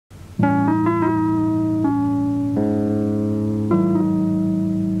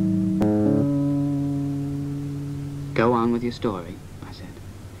with your story, I said.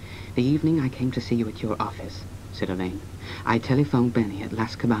 The evening I came to see you at your office, said Elaine, I telephoned Benny at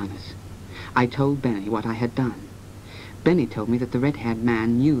Las Cabanas. I told Benny what I had done. Benny told me that the red-haired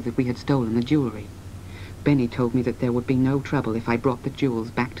man knew that we had stolen the jewelry. Benny told me that there would be no trouble if I brought the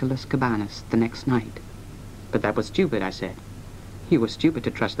jewels back to Las Cabanas the next night. But that was stupid, I said. You were stupid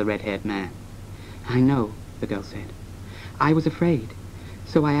to trust the red-haired man. I know, the girl said. I was afraid,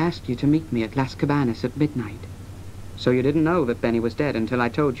 so I asked you to meet me at Las Cabanas at midnight. So you didn't know that Benny was dead until I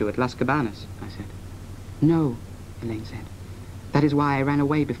told you at Las Cabanas, I said. No, Elaine said. That is why I ran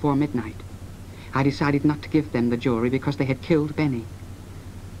away before midnight. I decided not to give them the jewelry because they had killed Benny.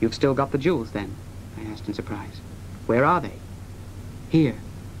 You've still got the jewels, then? I asked in surprise. Where are they? Here,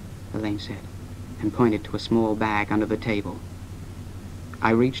 Elaine said, and pointed to a small bag under the table. I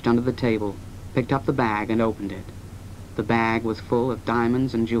reached under the table, picked up the bag, and opened it. The bag was full of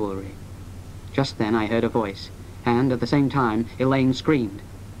diamonds and jewelry. Just then I heard a voice, and at the same time Elaine screamed.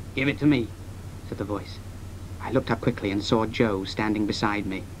 Give it to me, said the voice. I looked up quickly and saw Joe standing beside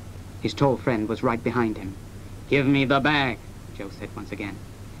me. His tall friend was right behind him. Give me the bag, Joe said once again.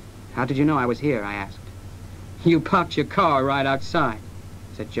 How did you know I was here, I asked. You parked your car right outside,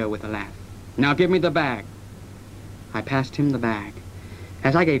 said Joe with a laugh. Now give me the bag. I passed him the bag.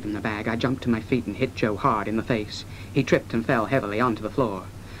 As I gave him the bag, I jumped to my feet and hit Joe hard in the face. He tripped and fell heavily onto the floor.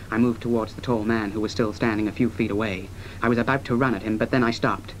 I moved towards the tall man who was still standing a few feet away. I was about to run at him, but then I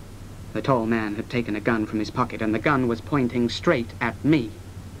stopped. The tall man had taken a gun from his pocket, and the gun was pointing straight at me.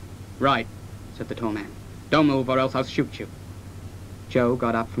 Right, said the tall man. Don't move or else I'll shoot you. Joe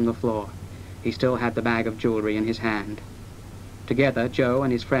got up from the floor. He still had the bag of jewelry in his hand. Together, Joe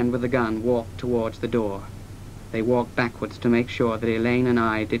and his friend with the gun walked towards the door. They walked backwards to make sure that Elaine and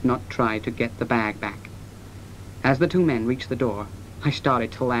I did not try to get the bag back. As the two men reached the door, I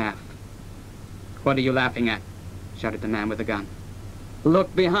started to laugh. What are you laughing at? Shouted the man with the gun.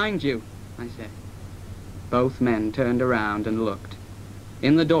 Look behind you, I said. Both men turned around and looked.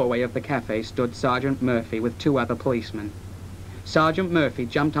 In the doorway of the cafe stood Sergeant Murphy with two other policemen. Sergeant Murphy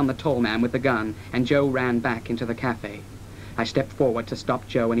jumped on the tall man with the gun, and Joe ran back into the cafe. I stepped forward to stop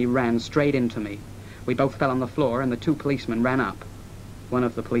Joe, and he ran straight into me. We both fell on the floor, and the two policemen ran up. One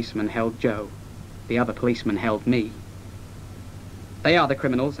of the policemen held Joe. The other policeman held me. They are the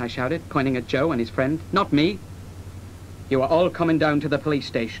criminals, I shouted, pointing at Joe and his friend. Not me. You are all coming down to the police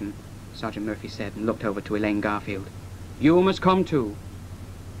station, Sergeant Murphy said, and looked over to Elaine Garfield. You must come too.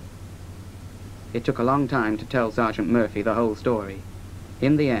 It took a long time to tell Sergeant Murphy the whole story.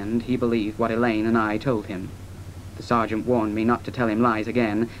 In the end, he believed what Elaine and I told him. The sergeant warned me not to tell him lies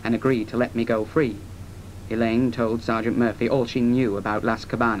again and agreed to let me go free. Elaine told Sergeant Murphy all she knew about Las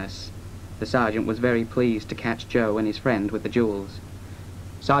Cabanas. The sergeant was very pleased to catch Joe and his friend with the jewels.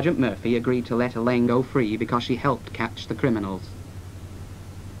 Sergeant Murphy agreed to let Elaine go free because she helped catch the criminals.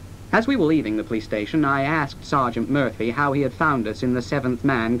 As we were leaving the police station, I asked Sergeant Murphy how he had found us in the Seventh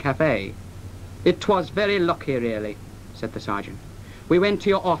Man Cafe. It was very lucky, really, said the sergeant. We went to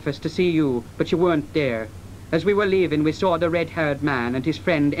your office to see you, but you weren't there. As we were leaving, we saw the red-haired man and his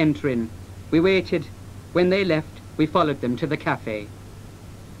friend entering. We waited. When they left, we followed them to the cafe.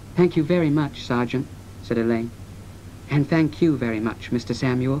 Thank you very much, Sergeant, said Elaine. And thank you very much, Mr.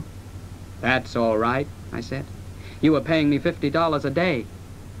 Samuel. That's all right, I said. You were paying me $50 a day.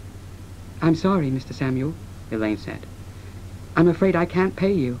 I'm sorry, Mr. Samuel, Elaine said. I'm afraid I can't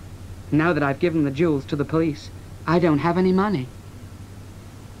pay you. Now that I've given the jewels to the police, I don't have any money.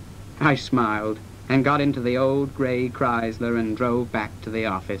 I smiled and got into the old gray Chrysler and drove back to the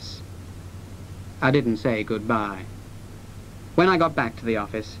office. I didn't say goodbye. When I got back to the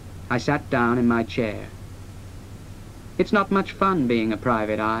office, I sat down in my chair. It's not much fun being a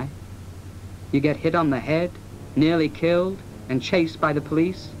private eye. You get hit on the head, nearly killed, and chased by the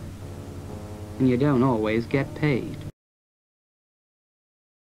police, and you don't always get paid.